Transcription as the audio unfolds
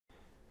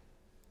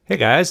Hey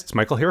guys, it's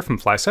Michael here from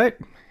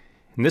FlySight.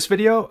 In this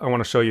video, I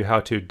want to show you how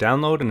to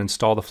download and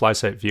install the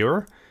FlySight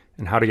Viewer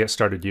and how to get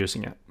started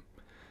using it.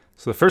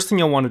 So the first thing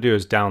you'll want to do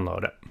is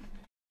download it.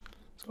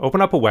 So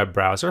open up a web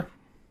browser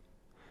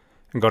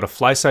and go to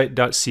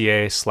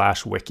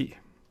flysight.ca/wiki.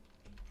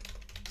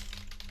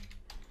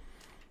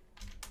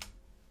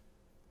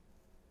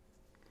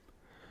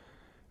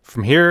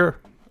 From here,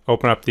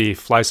 open up the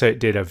FlySight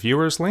Data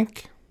Viewers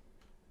link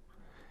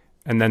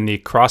and then the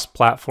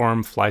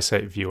cross-platform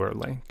FlySight Viewer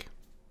link.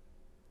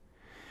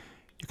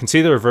 You can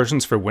see there are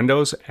versions for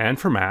Windows and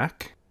for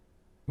Mac.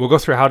 We'll go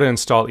through how to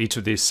install each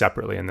of these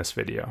separately in this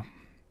video.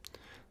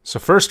 So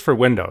first for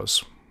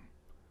Windows,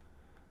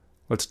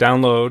 let's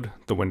download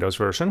the Windows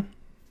version.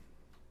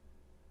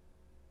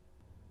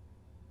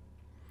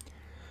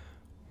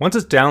 Once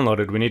it's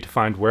downloaded, we need to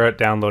find where it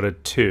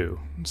downloaded to.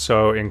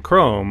 So in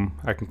Chrome,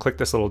 I can click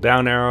this little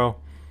down arrow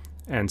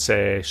and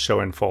say Show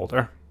in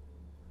Folder.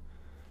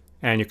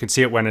 And you can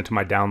see it went into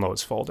my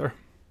Downloads folder.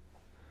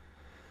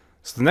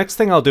 So the next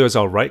thing I'll do is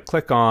I'll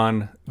right-click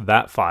on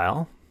that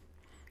file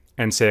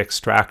and say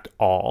Extract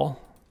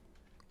All.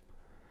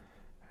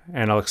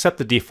 And I'll accept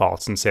the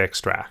defaults and say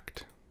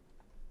Extract.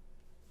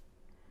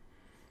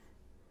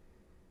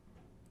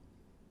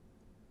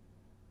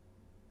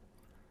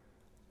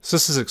 So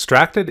this is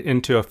extracted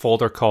into a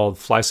folder called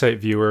FlySight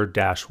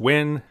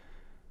Viewer-Win.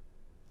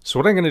 So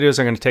what I'm going to do is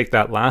I'm going to take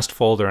that last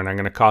folder and I'm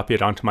going to copy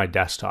it onto my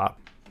desktop.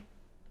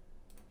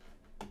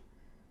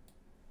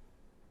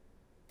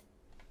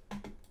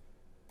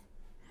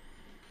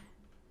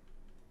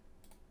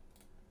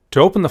 To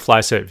open the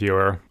FlySight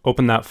Viewer,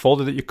 open that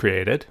folder that you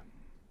created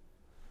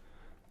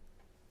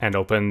and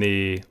open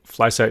the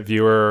FlySight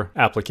Viewer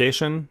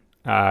application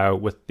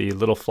with the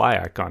little fly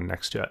icon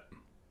next to it.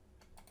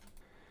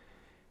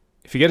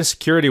 If you get a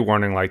security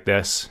warning like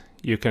this,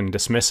 you can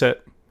dismiss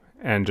it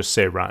and just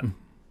say Run.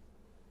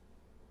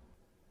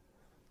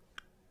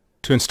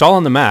 To install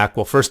on the Mac,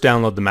 we'll first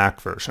download the Mac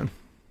version.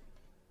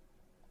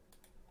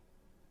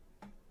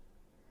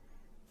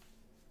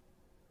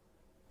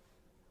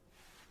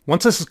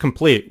 Once this is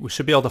complete, we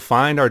should be able to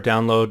find our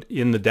download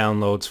in the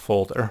Downloads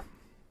folder.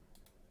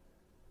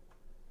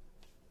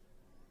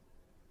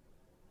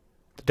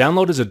 The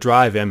download is a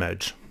drive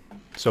image,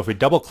 so if we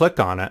double-click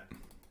on it,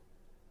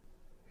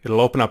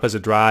 it'll open up as a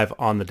drive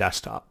on the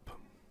desktop.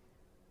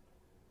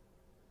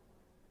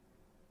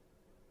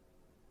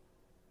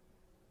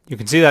 You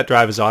can see that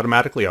drive is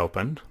automatically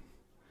opened.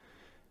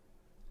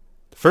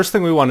 The first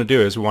thing we want to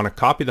do is we want to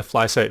copy the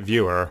FlySight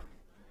Viewer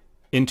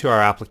into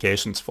our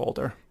Applications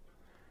folder.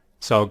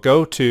 So I'll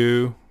go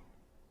to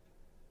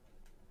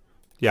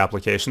the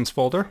Applications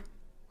folder.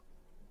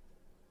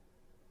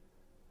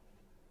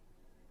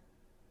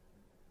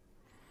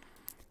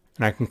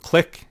 And I can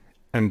click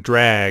and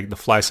drag the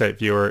FlySight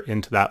Viewer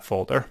into that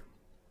folder.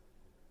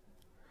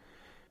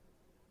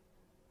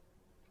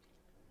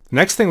 The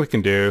next thing we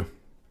can do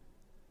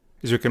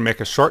is we can make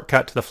a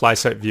shortcut to the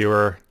FlySight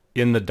Viewer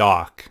in the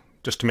dock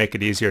just to make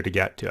it easier to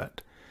get to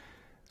it.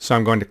 So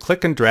I'm going to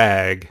click and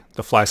drag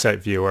the FlySight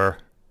Viewer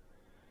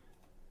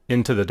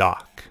into the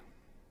dock.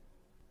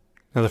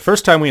 Now the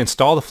first time we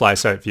install the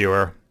FlySight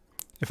Viewer,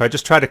 if I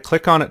just try to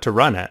click on it to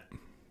run it,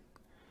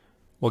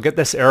 we'll get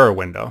this error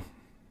window.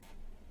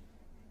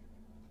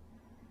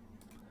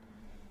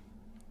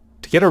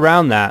 To get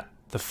around that,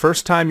 the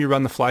first time you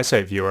run the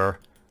FlySight Viewer,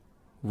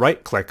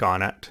 right-click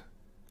on it,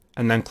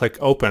 and then click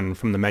Open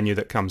from the menu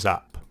that comes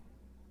up.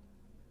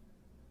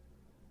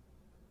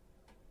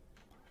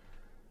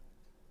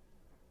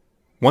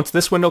 Once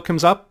this window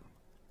comes up,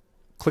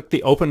 click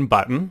the Open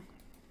button,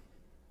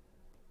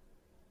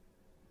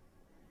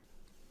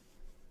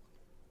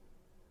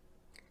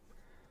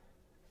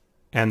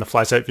 and the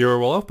FlySight Viewer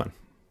will open.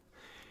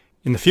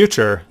 In the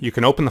future, you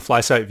can open the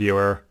FlySight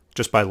Viewer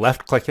just by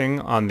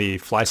left-clicking on the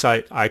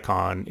FlySight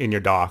icon in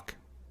your dock,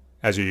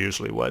 as you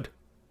usually would.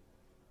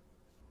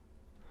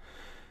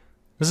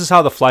 This is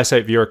how the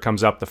FlySight Viewer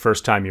comes up the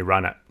first time you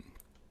run it.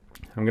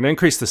 I'm going to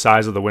increase the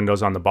size of the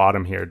windows on the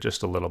bottom here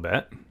just a little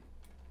bit.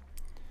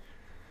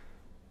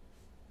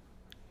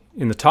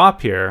 In the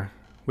top here,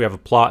 we have a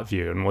plot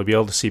view, and we'll be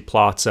able to see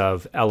plots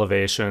of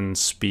elevation,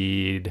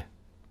 speed,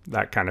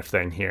 that kind of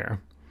thing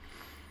here.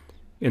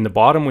 In the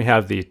bottom, we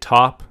have the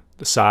top,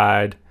 the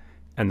side,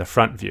 and the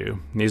front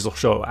view. And these will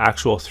show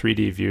actual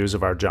 3D views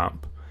of our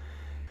jump.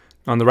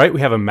 On the right,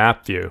 we have a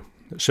map view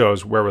that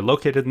shows where we're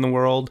located in the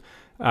world.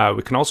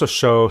 We can also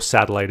show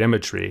satellite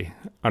imagery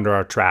under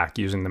our track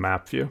using the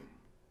map view.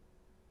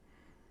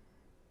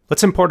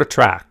 Let's import a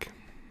track.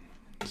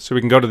 So we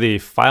can go to the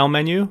File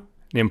menu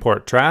and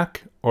import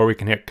track, or we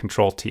can hit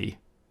Control-T.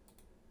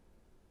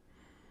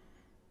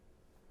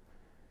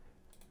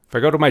 If I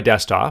go to my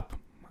desktop,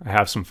 I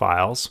have some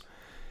files.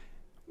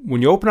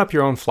 When you open up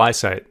your own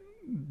FlySight,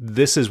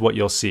 this is what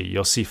you'll see.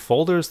 You'll see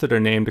folders that are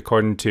named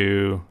according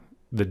to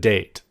the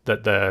date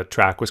that the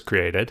track was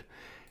created,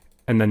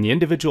 and then the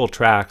individual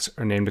tracks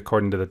are named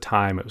according to the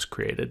time it was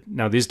created.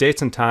 Now these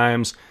dates and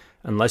times,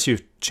 unless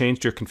you've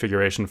changed your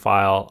configuration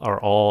file, are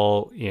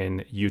all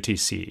in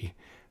UTC.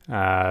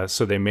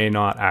 so they may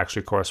not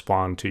actually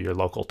correspond to your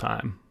local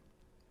time.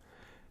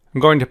 I'm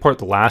going to import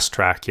the last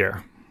track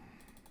here.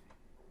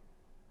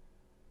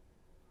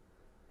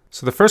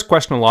 So the first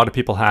question a lot of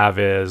people have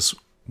is,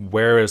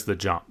 where is the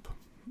jump?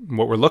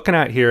 What we're looking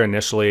at here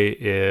initially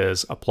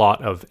is a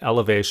plot of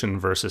elevation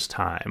versus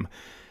time.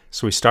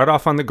 So we start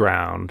off on the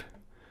ground,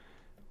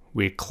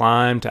 we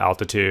climb to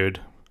altitude,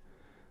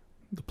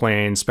 the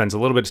plane spends a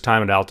little bit of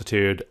time at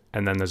altitude,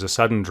 and then there's a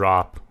sudden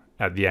drop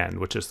at the end,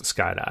 which is the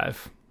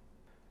skydive.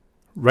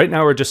 Right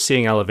now we're just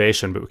seeing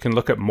elevation, but we can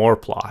look at more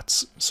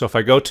plots. So if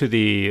I go to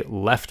the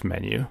left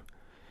menu,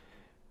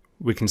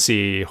 we can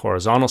see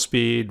horizontal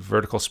speed,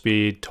 vertical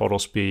speed, total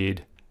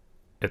speed,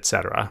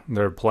 etc.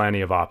 There are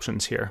plenty of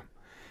options here.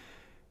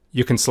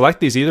 You can select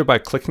these either by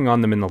clicking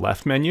on them in the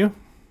left menu,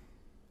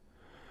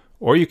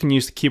 or you can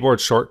use the keyboard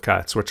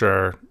shortcuts, which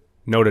are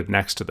noted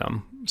next to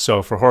them.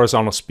 So for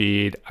horizontal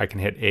speed, I can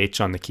hit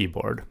H on the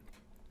keyboard.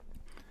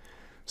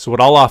 So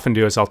what I'll often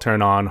do is I'll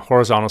turn on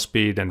horizontal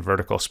speed and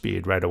vertical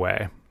speed right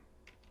away.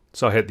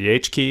 So I'll hit the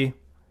H key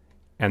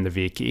and the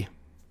V key.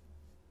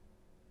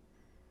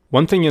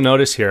 One thing you'll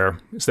notice here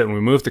is that when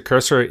we move the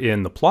cursor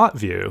in the plot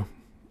view,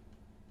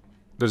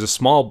 there's a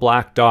small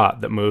black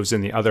dot that moves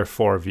in the other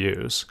 4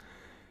 views.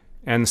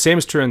 And the same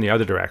is true in the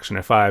other direction.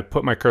 If I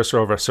put my cursor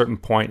over a certain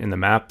point in the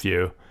map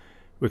view,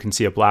 we can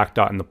see a black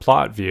dot in the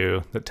plot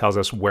view that tells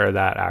us where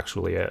that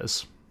actually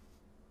is.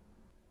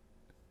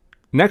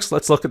 Next,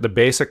 let's look at the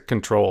basic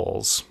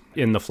controls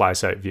in the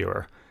FlySight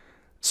Viewer.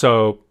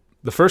 So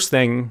the first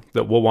thing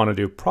that we'll want to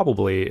do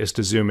probably is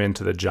to zoom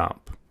into the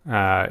jump.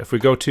 If we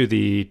go to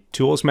the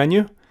Tools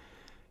menu,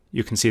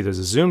 you can see there's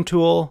a zoom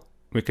tool.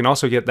 We can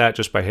also get that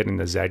just by hitting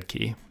the Z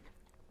key.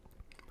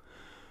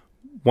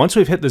 Once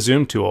we've hit the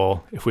zoom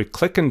tool, if we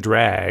click and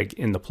drag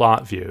in the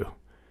plot view,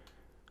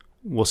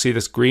 we'll see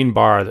this green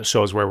bar that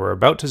shows where we're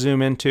about to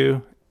zoom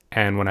into,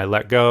 and when I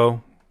let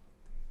go,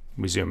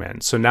 we zoom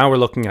in. So now we're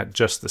looking at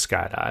just the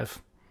skydive.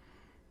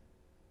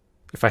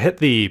 If I hit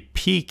the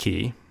P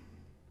key,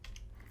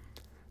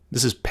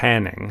 this is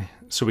panning,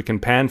 so we can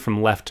pan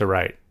from left to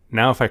right.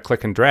 Now if I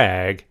click and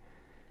drag,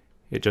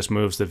 it just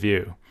moves the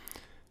view.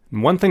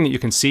 And one thing that you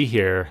can see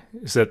here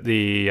is that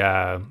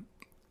the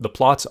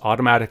plots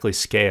automatically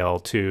scale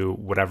to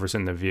whatever's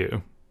in the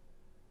view.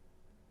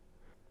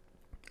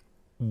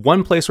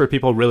 One place where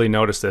people really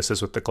notice this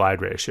is with the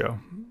glide ratio.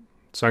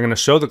 So I'm going to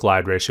show the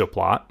glide ratio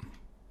plot.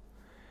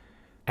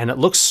 And it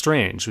looks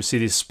strange. We see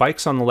these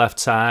spikes on the left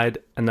side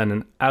and then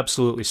an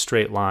absolutely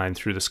straight line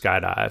through the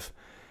skydive.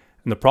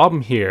 And the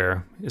problem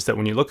here is that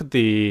when you look at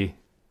the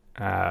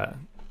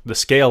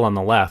scale on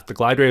the left, the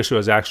glide ratio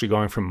is actually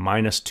going from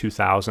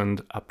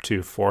 -2,000 up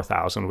to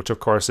 4,000, which of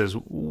course is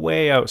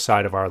way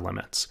outside of our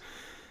limits.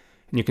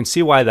 And you can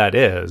see why that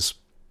is.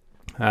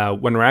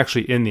 When we're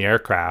actually in the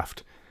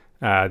aircraft's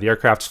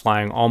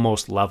flying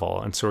almost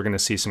level, and so we're going to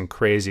see some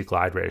crazy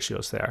glide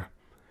ratios there.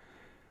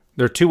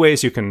 There are 2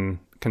 ways you can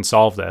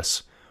solve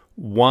this.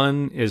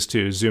 One is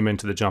to zoom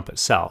into the jump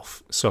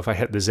itself. So if I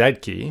hit the Z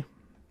key,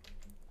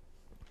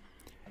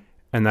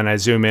 and then I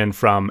zoom in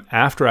from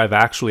after I've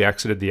actually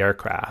exited the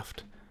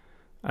aircraft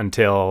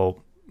until,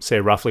 say,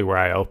 roughly where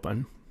I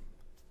open.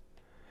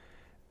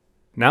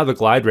 Now the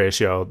glide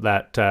ratio,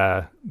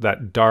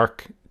 that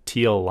dark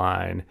teal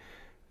line,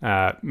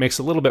 makes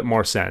a little bit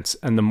more sense.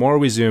 And the more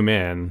we zoom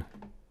in,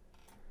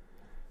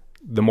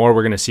 the more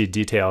we're going to see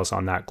details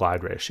on that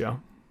glide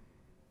ratio.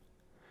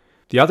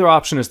 The other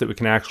option is that we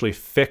can actually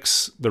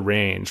fix the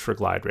range for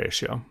glide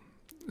ratio.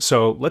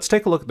 So let's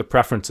take a look at the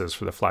preferences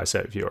for the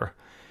FlySight Viewer.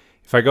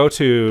 If I go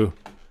to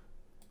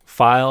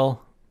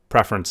File,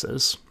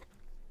 Preferences,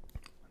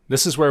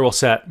 this is where we'll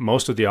set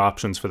most of the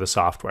options for the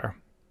software.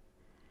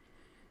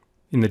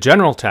 In the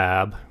General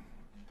tab,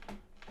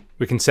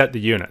 we can set the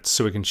units,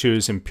 so we can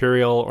choose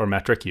imperial or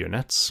metric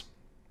units.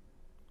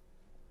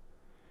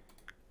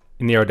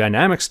 In the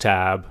Aerodynamics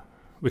tab,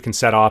 we can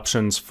set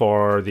options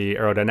for the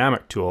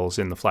aerodynamic tools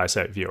in the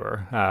FlySight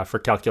Viewer for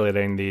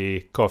calculating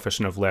the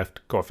coefficient of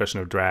lift,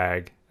 coefficient of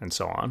drag, and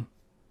so on.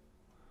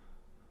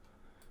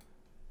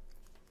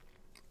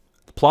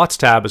 The Plots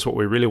tab is what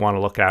we really want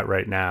to look at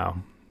right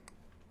now.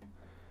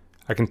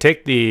 I can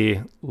take the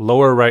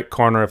lower right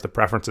corner of the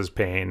Preferences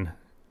pane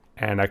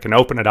and I can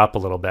open it up a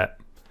little bit.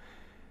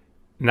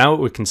 Now what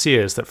we can see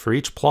is that for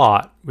each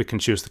plot, we can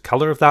choose the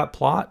color of that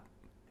plot,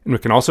 and we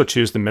can also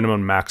choose the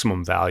minimum and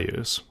maximum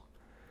values.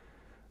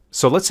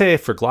 So let's say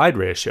for glide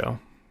ratio,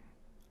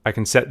 I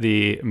can set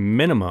the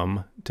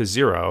minimum to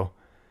 0,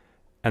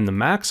 and the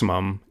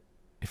maximum,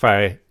 if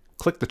I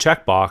click the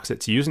checkbox,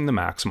 it's using the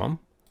maximum.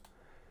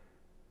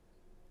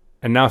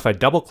 And now if I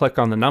double click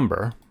on the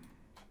number,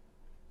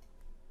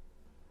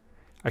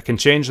 I can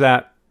change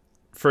that,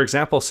 for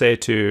example, say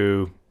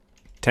to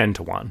 10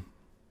 to 1.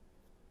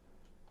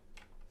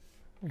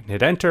 And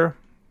hit enter,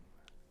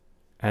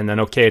 and then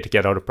OK to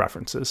get out of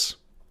preferences.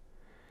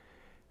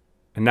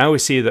 And now we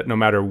see that no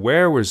matter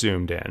where we're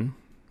zoomed in,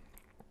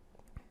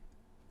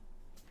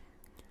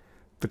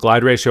 the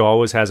glide ratio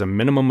always has a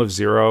minimum of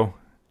 0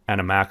 and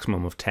a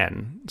maximum of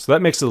 10. So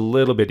that makes it a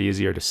little bit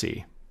easier to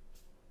see.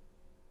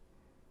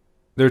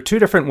 There are two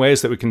different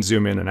ways that we can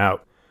zoom in and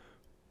out.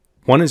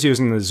 One is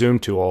using the zoom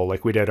tool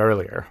like we did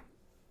earlier.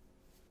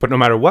 But no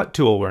matter what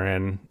tool we're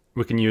in,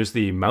 we can use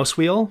the mouse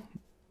wheel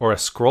or a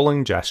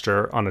scrolling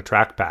gesture on a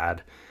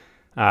trackpad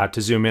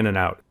to zoom in and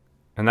out.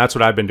 And that's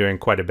what I've been doing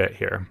quite a bit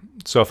here.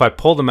 So if I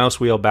pull the mouse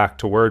wheel back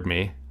toward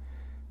me,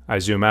 I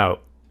zoom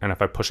out. And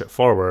if I push it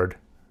forward,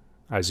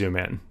 I zoom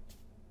in.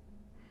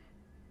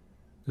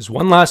 There's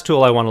one last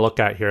tool I want to look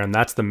at here, and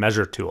that's the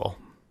measure tool.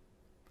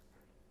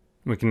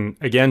 We can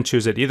again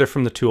choose it either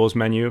from the tools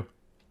menu,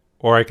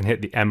 or I can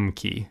hit the M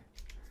key.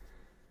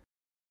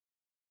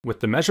 With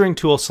the measuring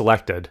tool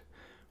selected,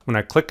 when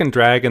I click and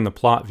drag in the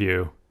plot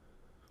view,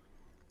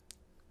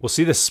 we'll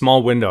see this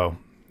small window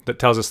that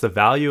tells us the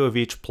value of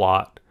each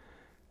plot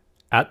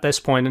at this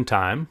point in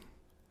time.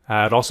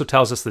 It also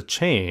tells us the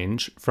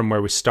change from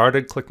where we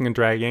started clicking and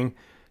dragging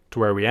to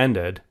where we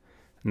ended,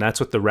 and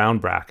that's with the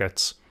round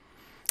brackets.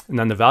 And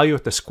then the value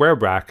with the square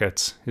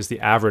brackets is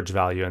the average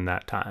value in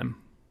that time.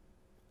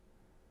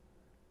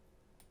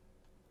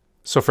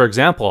 So for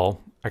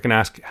example, I can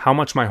ask how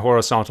much my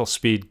horizontal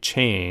speed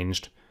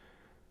changed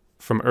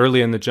from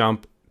early in the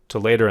jump to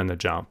later in the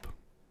jump.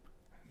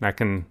 And I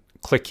can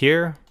click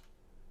here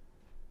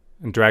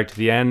and drag to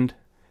the end.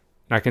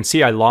 And I can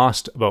see I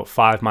lost about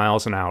 5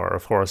 miles an hour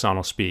of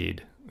horizontal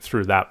speed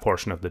through that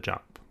portion of the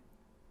jump.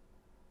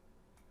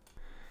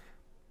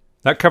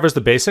 That covers the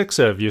basics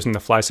of using the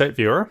FlySight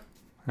Viewer.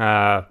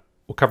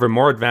 We'll cover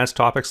more advanced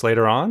topics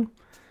later on.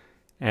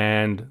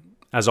 And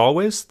as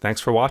always, thanks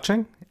for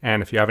watching.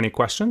 And if you have any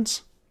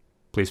questions,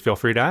 please feel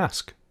free to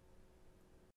ask.